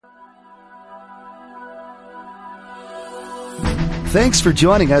Thanks for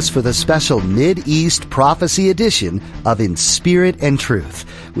joining us for the special Mid-East Prophecy edition of In Spirit and Truth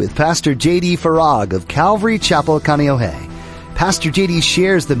with Pastor J.D. Farag of Calvary Chapel, Kaneohe. Pastor J.D.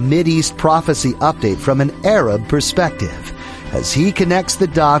 shares the Mid-East Prophecy update from an Arab perspective as he connects the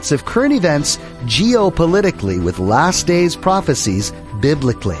dots of current events geopolitically with last days prophecies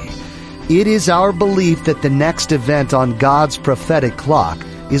biblically. It is our belief that the next event on God's prophetic clock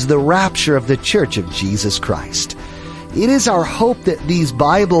is the rapture of the Church of Jesus Christ. It is our hope that these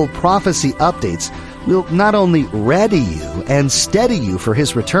Bible prophecy updates will not only ready you and steady you for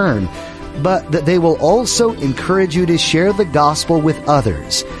His return, but that they will also encourage you to share the gospel with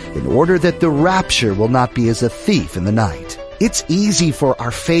others in order that the rapture will not be as a thief in the night. It's easy for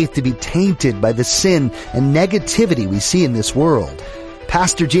our faith to be tainted by the sin and negativity we see in this world.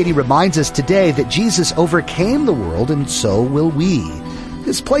 Pastor J.D. reminds us today that Jesus overcame the world, and so will we.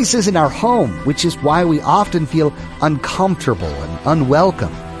 This place isn't our home, which is why we often feel uncomfortable and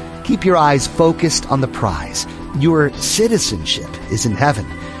unwelcome. Keep your eyes focused on the prize. Your citizenship is in heaven.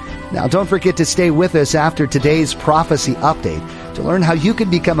 Now, don't forget to stay with us after today's prophecy update to learn how you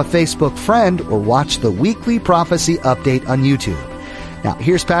can become a Facebook friend or watch the weekly prophecy update on YouTube. Now,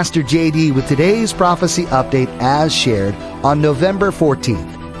 here's Pastor J.D. with today's prophecy update as shared on November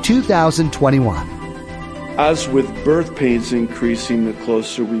 14th, 2021. As with birth pains increasing the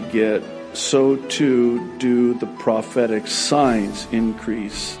closer we get, so too do the prophetic signs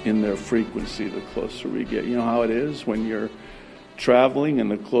increase in their frequency the closer we get. You know how it is when you're traveling and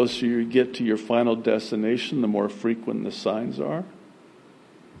the closer you get to your final destination, the more frequent the signs are?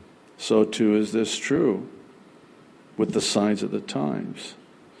 So too is this true with the signs of the times.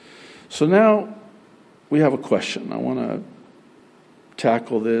 So now we have a question. I want to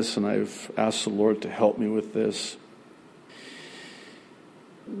tackle this, and I've asked the Lord to help me with this.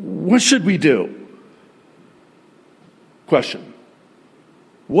 What should we do? Question.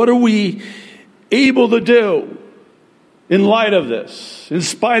 What are we able to do in light of this, in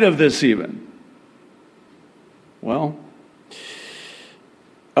spite of this even? Well,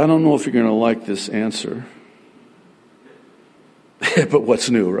 I don't know if you're going to like this answer. But what's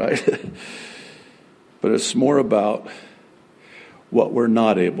new, right? But it's more about what we're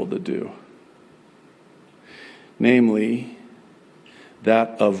not able to do. Namely,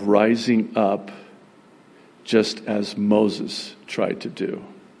 that of rising up just as Moses tried to do.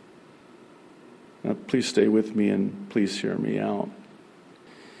 Now, please stay with me and please hear me out.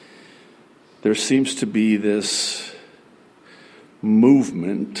 There seems to be this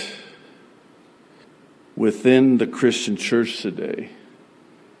movement within the Christian church today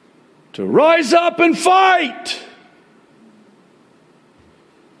to rise up and fight.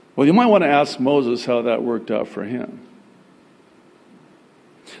 Well, you might want to ask Moses how that worked out for him.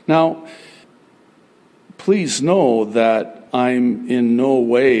 Now, please know that I'm in no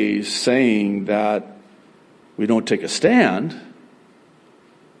way saying that we don't take a stand.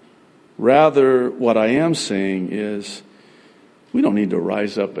 Rather, what I am saying is we don't need to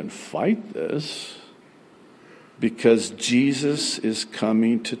rise up and fight this because Jesus is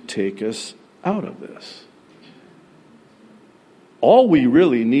coming to take us out of this. All we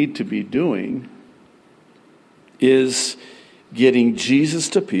really need to be doing is getting Jesus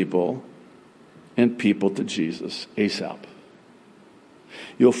to people and people to Jesus ASAP.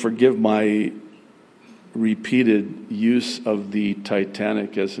 You'll forgive my repeated use of the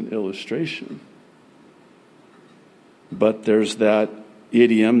Titanic as an illustration. But there's that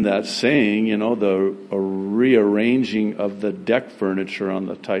idiom, that saying, the rearranging of the deck furniture on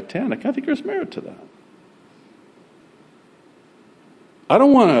the Titanic. I think there's merit to that. I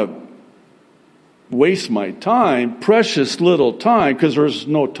don't want to waste my time, precious little time, because there's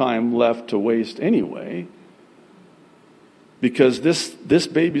no time left to waste anyway, because this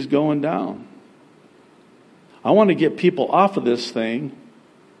baby's going down. I want to get people off of this thing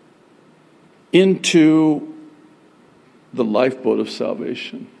into the lifeboat of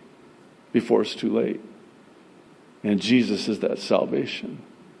salvation before it's too late. And Jesus is that salvation.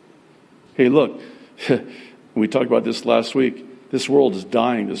 Hey, look, we talked about this last week. This world is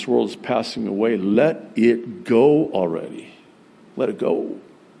dying. This world is passing away. Let it go already. Let it go.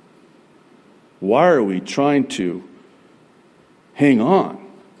 Why are we trying to hang on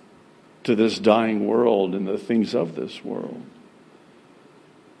to this dying world and the things of this world?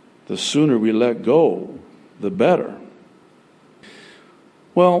 The sooner we let go, the better.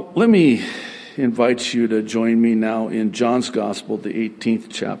 Well, let me invite you to join me now in John's Gospel, the 18th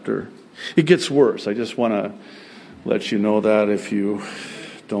chapter. It gets worse. I just want to let you know that if you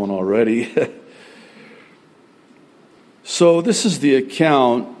don't already. So this is the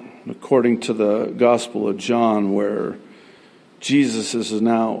account, according to the Gospel of John, where Jesus is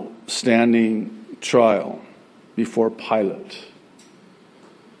now standing trial before Pilate,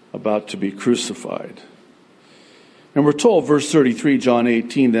 about to be crucified. And we're told, verse 33, John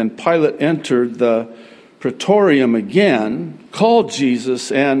 18, then Pilate entered the praetorium again, called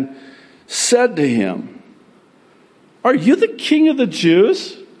Jesus, and said to him, "Are you the king of the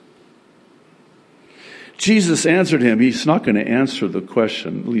Jews?" Jesus answered him. He's not going to answer the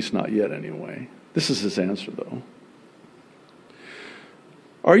question, at least not yet anyway. This is his answer, though.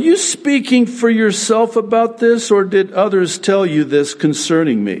 "Are you speaking for yourself about this, or did others tell you this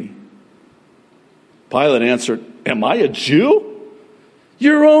concerning me?" Pilate answered, "Am I a Jew?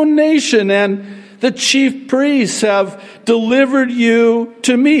 Your own nation and the chief priests have delivered you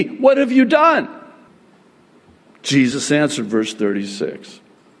to me. What have you done?" Jesus answered, verse 36.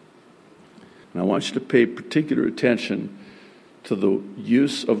 And I want you to pay particular attention to the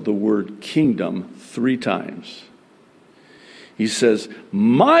use of the word kingdom 3 times. He says,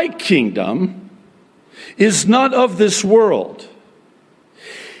 "My kingdom is not of this world.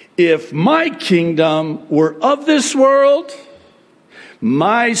 If my kingdom were of this world,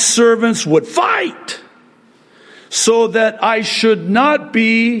 my servants would fight so that I should not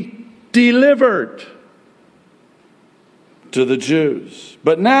be delivered to the Jews.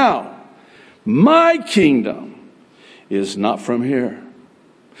 But now, my kingdom is not from here."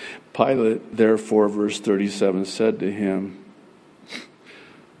 Pilate, therefore, verse 37, said to him,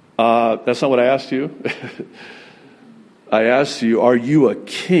 that's not what I asked you. I asked you, "Are you a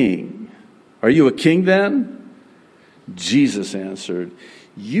king? Are you a king then?" Jesus answered,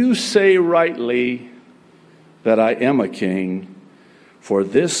 "You say rightly that I am a king. For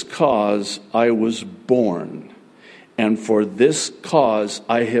this cause I was born, and for this cause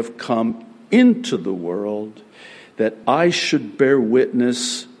I have come into the world, that I should bear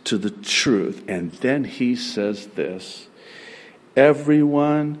witness to the truth." And then he says this,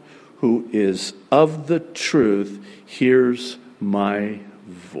 "Everyone who is of the truth hears my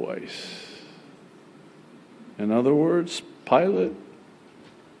voice." In other words, Pilate,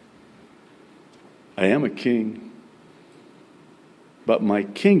 I am a king, but my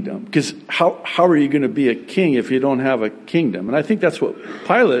kingdom, because how are you going to be a king if you don't have a kingdom? And I think that's what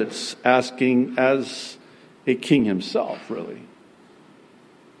Pilate's asking as a king himself, really.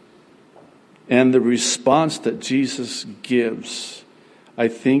 And the response that Jesus gives, I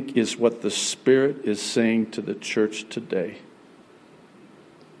think, is what the Spirit is saying to the church today.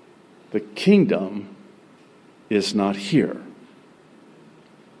 The kingdom is not here.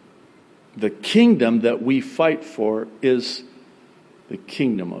 The kingdom that we fight for is the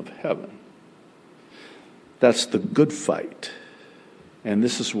kingdom of heaven. That's the good fight. And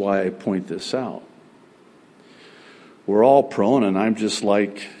this is why I point this out. We're all prone, and I'm just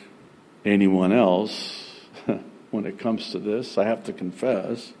like anyone else when it comes to this. I have to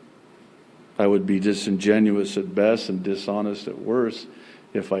confess, I would be disingenuous at best and dishonest at worst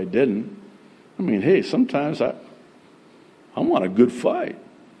if I didn't. I mean, hey, sometimes I want a good fight.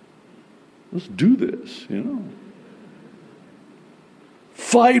 Let's do this, you know.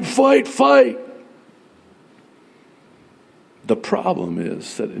 Fight, fight, fight. The problem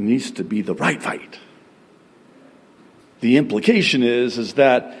is that it needs to be the right fight. The implication is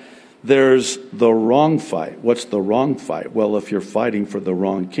that there's the wrong fight. What's the wrong fight? Well, if you're fighting for the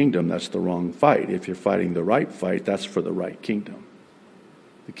wrong kingdom, that's the wrong fight. If you're fighting the right fight, that's for the right kingdom,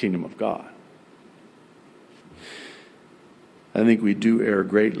 the kingdom of God. I think we do err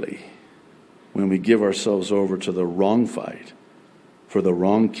greatly when we give ourselves over to the wrong fight for the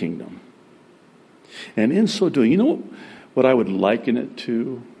wrong kingdom. And in so doing, you know what I would liken it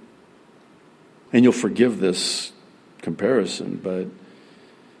to? And you'll forgive this comparison, but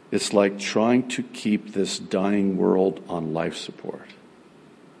it's like trying to keep this dying world on life support.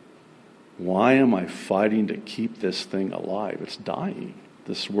 Why am I fighting to keep this thing alive? It's dying.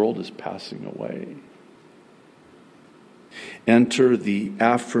 This world is passing away. Enter the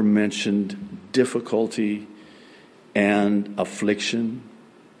aforementioned difficulty and affliction,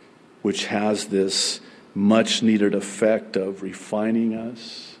 which has this much needed effect of refining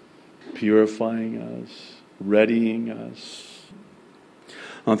us, purifying us, readying us.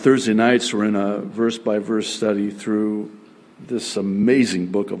 On Thursday nights, we're in a verse-by-verse study through this amazing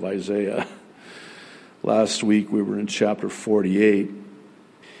book of Isaiah. Last week, we were in chapter 48.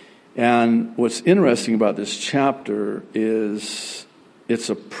 And what's interesting about this chapter is it's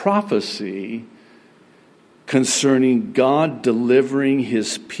a prophecy concerning God delivering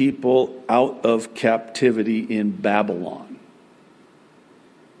his people out of captivity in Babylon.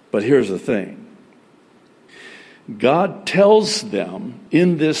 But here's the thing. God tells them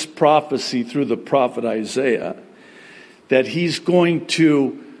in this prophecy through the prophet Isaiah that he's going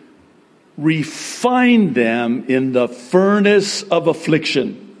to refine them in the furnace of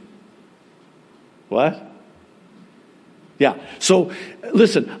affliction. What? Yeah. So,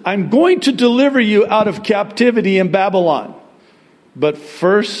 listen, I'm going to deliver you out of captivity in Babylon. But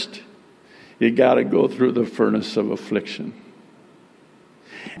first, you got to go through the furnace of affliction.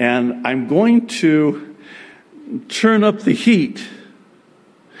 And I'm going to turn up the heat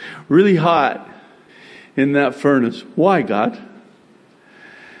really hot in that furnace. Why, God?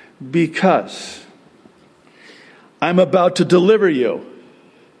 Because I'm about to deliver you.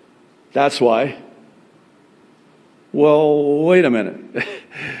 That's why. Well, wait a minute.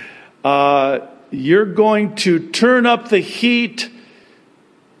 You're going to turn up the heat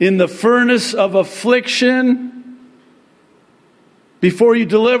in the furnace of affliction before you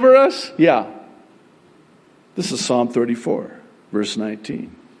deliver us? Yeah. This is Psalm 34, verse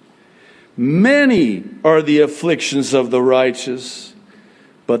 19. Many are the afflictions of the righteous,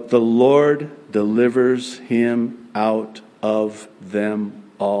 but the Lord delivers him out of them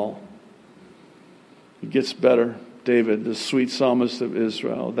all. It gets better. David, the sweet psalmist of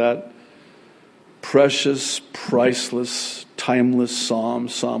Israel, that precious, priceless, timeless psalm,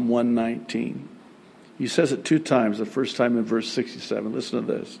 Psalm 119. He says it 2 times, the first time in verse 67. Listen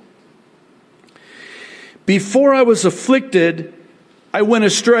to this. Before I was afflicted, I went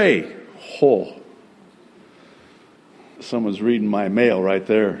astray. Oh, someone's reading my mail right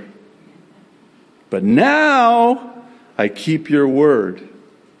there. But now I keep your word.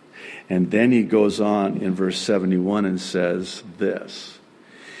 And then he goes on in verse 71 and says this.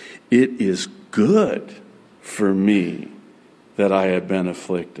 It is good for me that I have been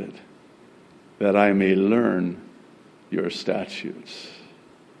afflicted, that I may learn your statutes.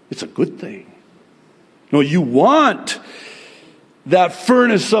 It's a good thing. No, you want that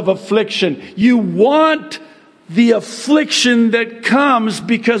furnace of affliction. You want the affliction that comes,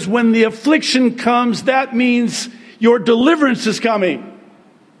 because when the affliction comes, that means your deliverance is coming.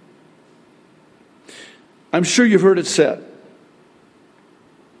 I'm sure you've heard it said,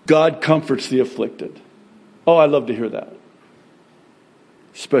 God comforts the afflicted. Oh, I love to hear that.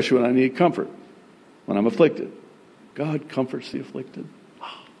 Especially when I need comfort, when I'm afflicted. God comforts the afflicted.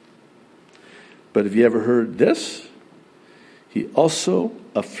 But have you ever heard this? He also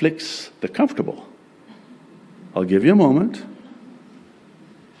afflicts the comfortable. I'll give you a moment.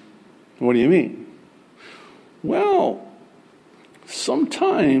 What do you mean? Well,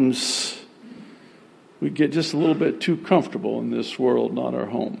 sometimes we get just a little bit too comfortable in this world, not our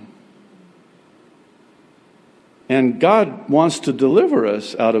home. And God wants to deliver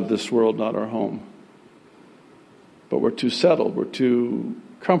us out of this world, not our home. But we're too settled. We're too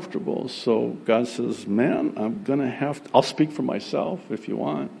comfortable. So God says, man, I'm going to have to, I'll speak for myself if you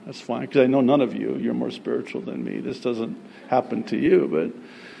want. That's fine. Because I know none of you, you're more spiritual than me. This doesn't happen to you. But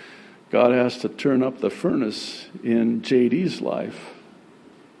God has to turn up the furnace in JD's life.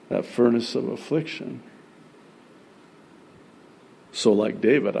 That furnace of affliction. So like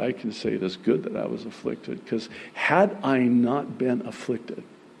David, I can say it is good that I was afflicted. Because had I not been afflicted,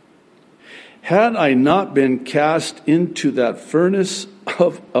 had I not been cast into that furnace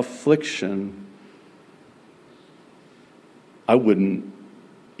of affliction, I wouldn't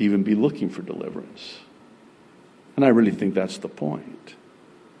even be looking for deliverance. And I really think that's the point.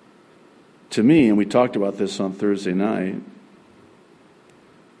 To me, and we talked about this on Thursday night,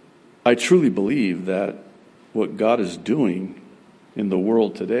 I truly believe that what God is doing in the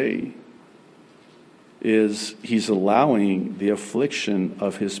world today is he's allowing the affliction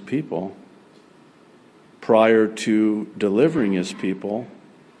of his people prior to delivering his people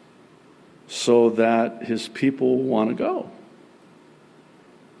so that his people want to go.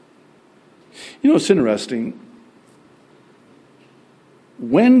 You know, it's interesting.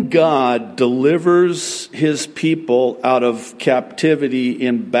 When God delivers his people out of captivity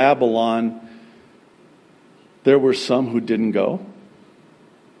in Babylon, there were some who didn't go.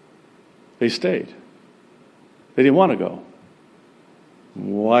 They stayed. They didn't want to go.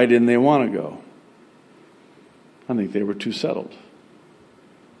 Why didn't they want to go? I think they were too settled.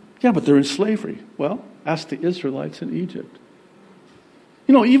 Yeah, but they're in slavery. Well, ask the Israelites in Egypt.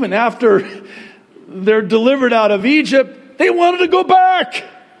 You know, even after they're delivered out of Egypt, they wanted to go back.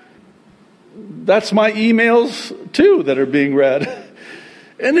 That's my emails, too, that are being read.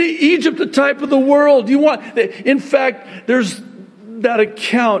 And Egypt, the type of the world you want. In fact, there's that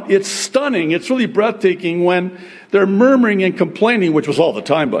account. It's stunning. It's really breathtaking when they're murmuring and complaining, which was all the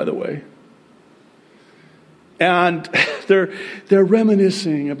time, by the way. And they're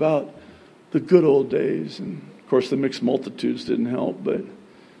reminiscing about the good old days. And, of course, the mixed multitudes didn't help. But,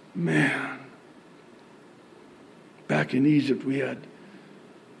 man, back back in Egypt, we had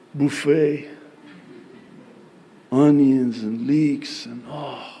buffet, onions and leeks, and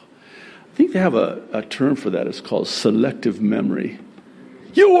I think they have a term for that. It's called selective memory.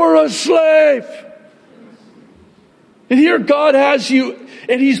 You were a slave. And here God has you,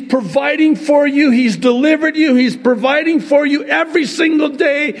 and He's providing for you. He's delivered you. He's providing for you every single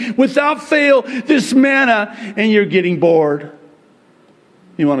day without fail, this manna, and you're getting bored.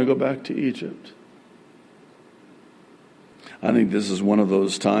 You want to go back to Egypt. I think this is one of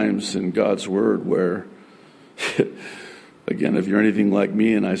those times in God's Word where, again, if you're anything like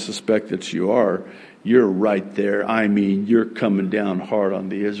me, and I suspect that you are, you're right there. I mean, you're coming down hard on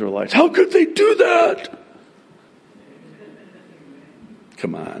the Israelites. How could they do that?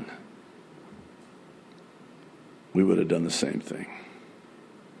 Come on. We would have done the same thing.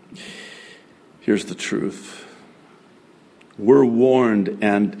 Here's the truth. We're warned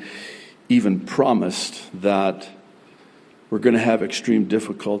and even promised that we're going to have extreme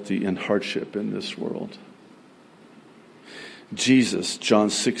difficulty and hardship in this world. Jesus, John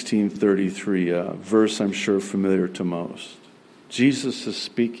 16:33, a verse I'm sure familiar to most. Jesus is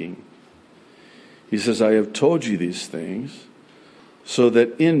speaking. He says, I have told you these things so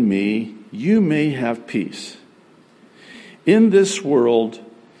that in me you may have peace. In this world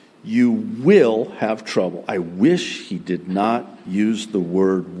you will have trouble. I wish he did not use the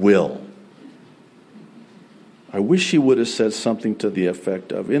word will. I wish he would have said something to the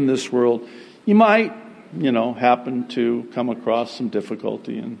effect of, in this world you might, happen to come across some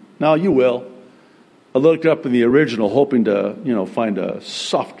difficulty. And now you will. I looked up in the original hoping to, find a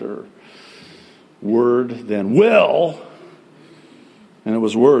softer word than will. And it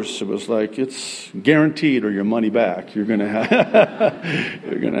was worse. It was like, it's guaranteed or your money back. You're going to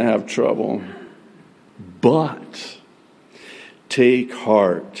have trouble. But take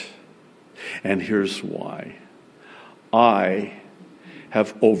heart. And here's why. I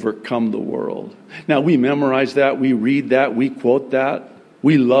have overcome the world. Now, we memorize that, we read that, we quote that,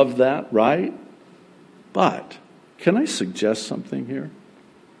 we love that, right? But can I suggest something here?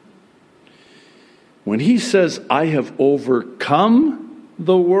 When he says, I have overcome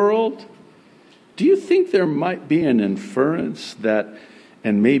the world, do you think there might be an inference that,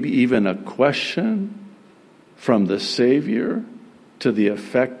 and maybe even a question from the Savior to the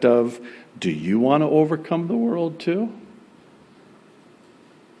effect of, do you want to overcome the world too?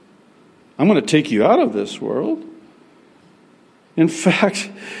 I'm going to take you out of this world. In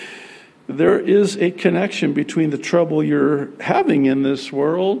fact, there is a connection between the trouble you're having in this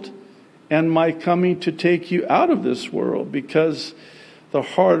world and my coming to take you out of this world, because the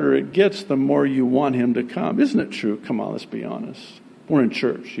harder it gets, the more you want him to come. Isn't it true? Come on, let's be honest. We're in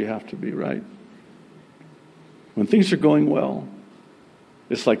church. You have to be, right? When things are going well,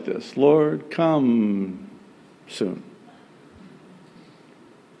 it's like this. Lord, come soon.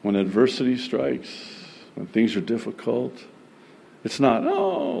 When adversity strikes, when things are difficult, it's not,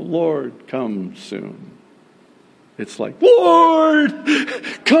 oh, Lord, come soon. It's like, Lord,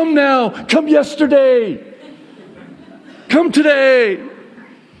 come now. Come yesterday. Come today.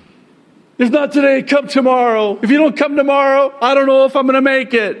 If not today, come tomorrow. If you don't come tomorrow, I don't know if I'm going to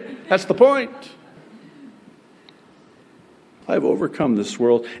make it. That's the point. I've overcome this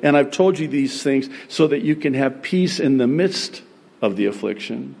world, and I've told you these things so that you can have peace in the midst of the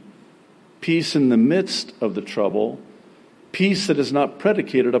affliction, peace in the midst of the trouble, peace that is not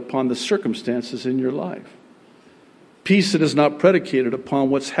predicated upon the circumstances in your life, peace that is not predicated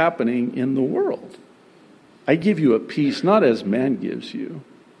upon what's happening in the world. I give you a peace not as man gives you.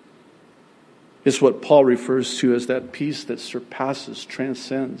 It's what Paul refers to as that peace that surpasses,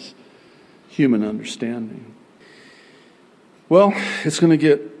 transcends human understanding. Well, it's going to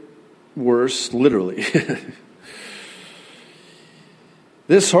get worse, literally.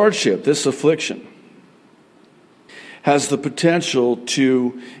 This hardship, this affliction, has the potential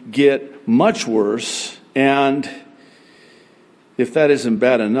to get much worse, and if that isn't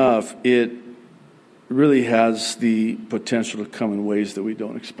bad enough, it really has the potential to come in ways that we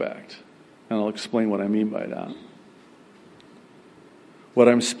don't expect. And I'll explain what I mean by that. What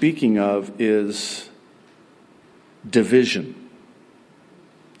I'm speaking of is division.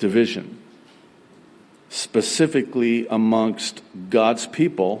 Division. Specifically amongst God's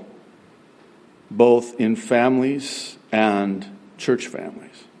people, both in families and church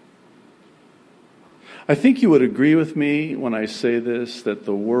families. I think you would agree with me when I say this, that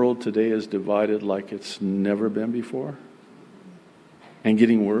the world today is divided like it's never been before, and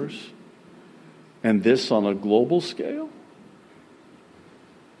getting worse. And this on a global scale?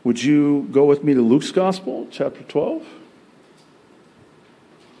 Would you go with me to Luke's Gospel, chapter 12?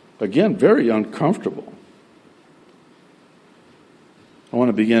 Again, very uncomfortable. I want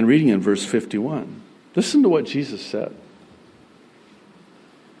to begin reading in verse 51. Listen to what Jesus said.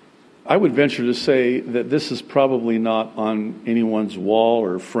 I would venture to say that this is probably not on anyone's wall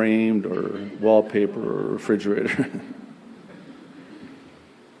or framed or wallpaper or refrigerator.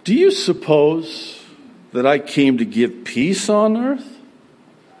 Do you suppose that I came to give peace on earth?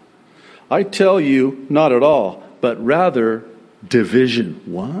 I tell you, not at all, but rather division.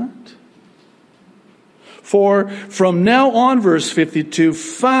 What? For from now on, verse 52,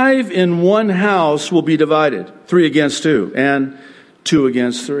 5 in one house will be divided, 3 against 2, and 2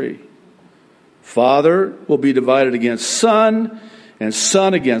 against 3. Father will be divided against son, and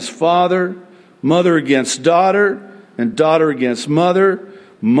son against father, mother against daughter, and daughter against mother,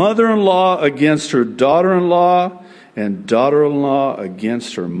 mother-in-law against her daughter-in-law, and daughter-in-law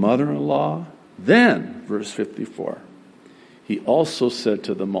against her mother-in-law. Then, verse 54, he also said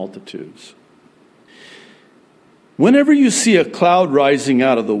to the multitudes, whenever you see a cloud rising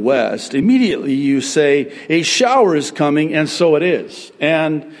out of the west, immediately you say, a shower is coming, and so it is.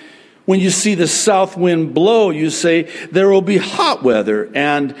 And when you see the south wind blow, you say, there will be hot weather,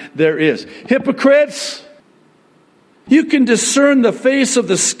 and there is. Hypocrites! You can discern the face of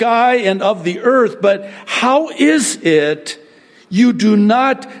the sky and of the earth, but how is it you do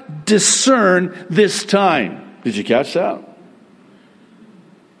not discern this time? Did you catch that?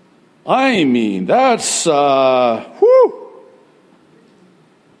 I mean, that's, whew.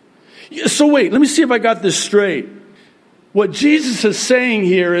 So wait, let me see if I got this straight. What Jesus is saying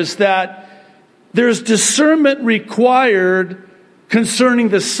here is that there's discernment required concerning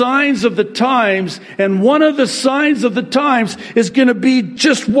the signs of the times, and one of the signs of the times is going to be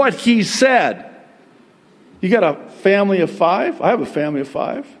just what he said. You got a family of 5? I have a family of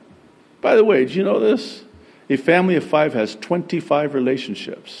 5. By the way, did you know this? A family of 5 has 25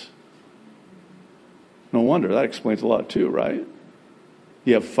 relationships. No wonder, that explains a lot too, right?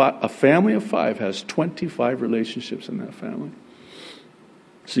 You have a family of 5 has 25 relationships in that family.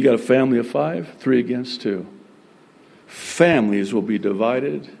 So you got a family of 5, 3 against 2. Families will be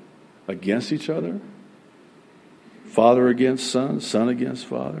divided against each other. Father against son, son against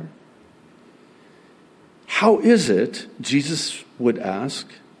father. How is it, Jesus would ask,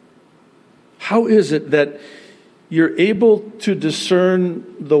 how is it that you're able to discern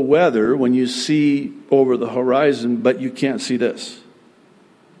the weather when you see over the horizon, but you can't see this?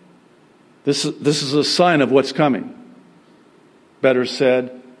 This is a sign of what's coming. Better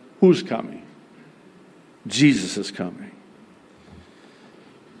said, who's coming? Jesus is coming.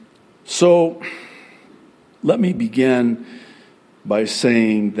 So, let me begin by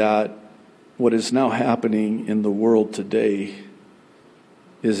saying that what is now happening in the world today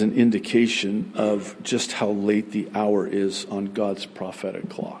is an indication of just how late the hour is on God's prophetic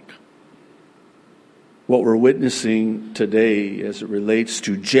clock. What we're witnessing today as it relates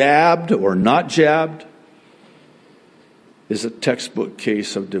to jabbed or not jabbed is a textbook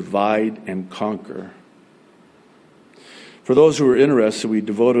case of divide and conquer. For those who are interested, we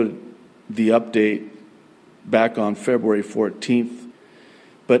devoted the update back on February 14th,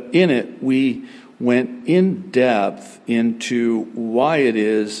 but in it we went in depth into why it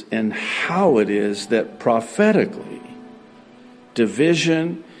is and how it is that prophetically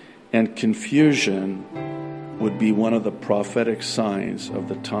division and confusion would be one of the prophetic signs of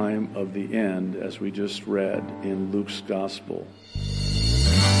the time of the end, as we just read in Luke's gospel.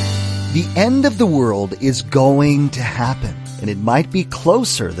 The end of the world is going to happen, and it might be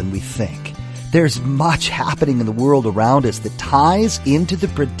closer than we think. There's much happening in the world around us that ties into the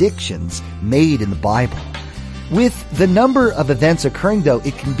predictions made in the Bible. With the number of events occurring, though,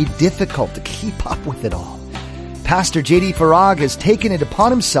 it can be difficult to keep up with it all. Pastor J.D. Farag has taken it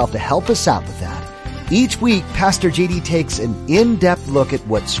upon himself to help us out with that. Each week, Pastor J.D. takes an in-depth look at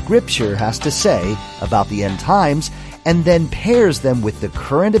what Scripture has to say about the end times and then pairs them with the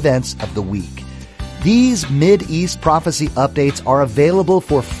current events of the week. These Mid-East prophecy updates are available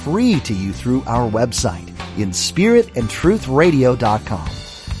for free to you through our website, inspiritandtruthradio.com.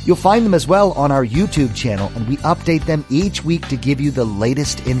 You'll find them as well on our YouTube channel, and we update them each week to give you the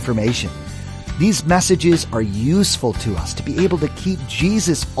latest information. These messages are useful to us to be able to keep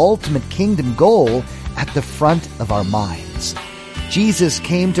Jesus' ultimate kingdom goal at the front of our minds. Jesus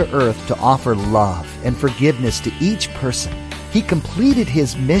came to earth to offer love and forgiveness to each person. He completed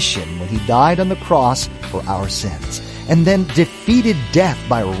his mission when he died on the cross for our sins, and then defeated death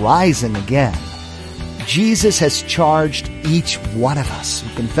by rising again. Jesus has charged each one of us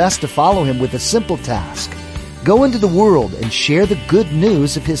who confess to follow him with a simple task. Go into the world and share the good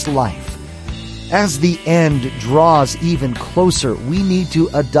news of his life. As the end draws even closer, we need to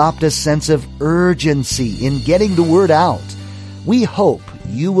adopt a sense of urgency in getting the word out. We hope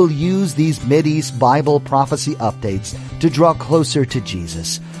you will use these Mideast Bible prophecy updates to draw closer to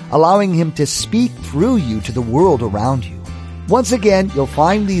Jesus, allowing Him to speak through you to the world around you. Once again, you'll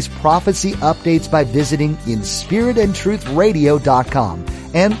find these prophecy updates by visiting inspiritandtruthradio.com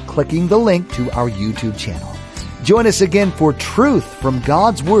and clicking the link to our YouTube channel. Join us again for truth from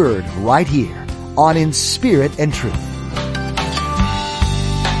God's Word right here on In Spirit and Truth.